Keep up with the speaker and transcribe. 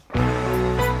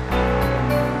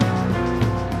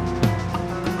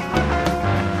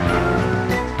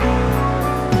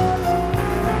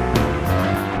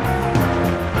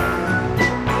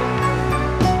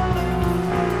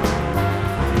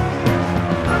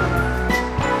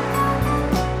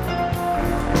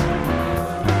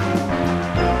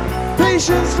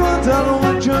Patience runs out on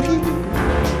one junkie.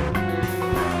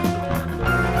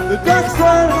 The dark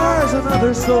side hires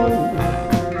another soul.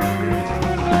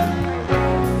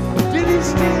 Did he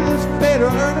steal his fate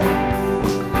or earn it?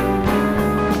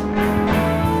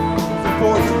 The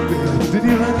poison bill, did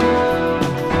he learn it?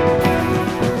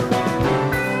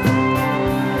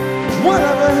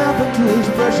 Whatever happened to his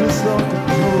precious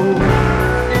self-control?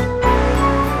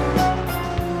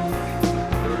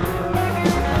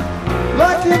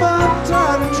 Like him, I'm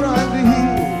tired of trying to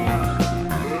heal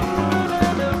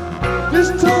this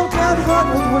tongue-tied heart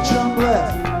with which I'm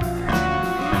blessed.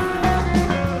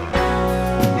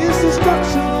 Is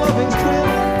destruction loving's twin?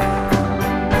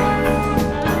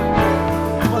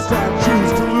 Must I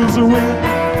choose to lose or win?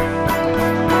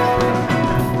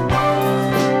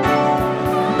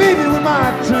 Maybe when my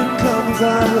turn comes, I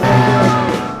will again.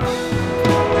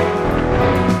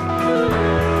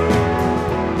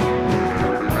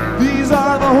 These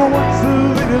are the horns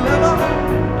of the dilemma.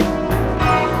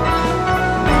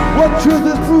 What truth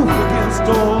is proof against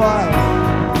all lies?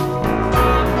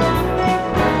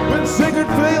 When sacred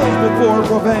fails before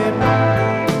profane,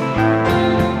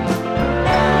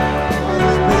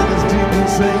 this man is deemed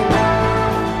insane.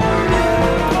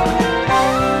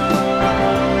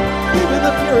 Even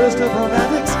the purest of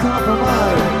romantics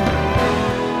compromise.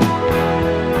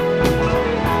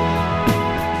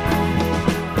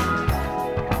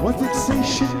 What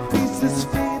fixation feeds this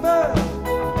fever?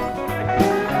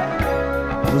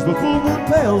 As the full moon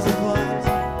pales and climbs,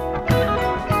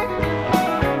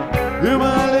 am I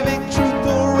living truth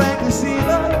or rank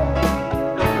deceiver?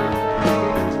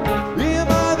 Am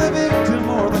I the victim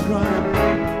or the crime?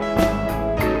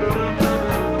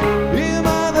 Am I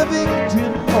the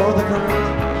victim or the crime?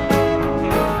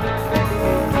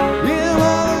 Am I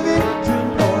the victim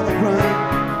or the crime?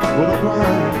 Or the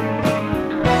crime?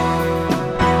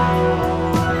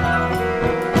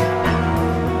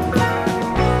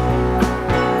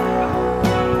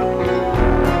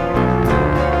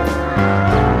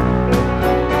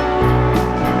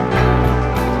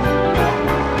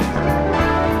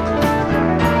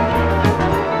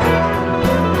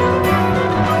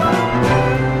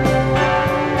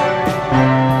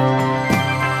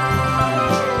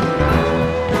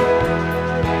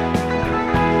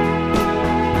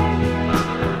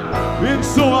 And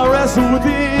so I wrestle with the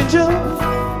angel.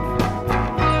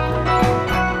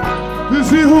 Is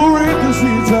he who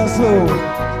intercedes our soul?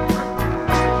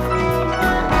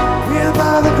 Am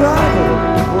I the driver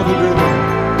or the driven?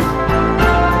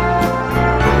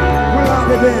 Will I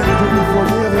be damned to be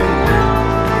forgiven?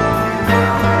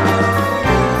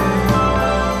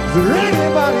 Is there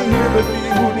anybody here but me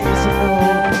who needs to know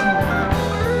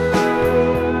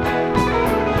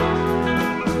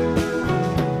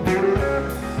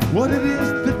what it is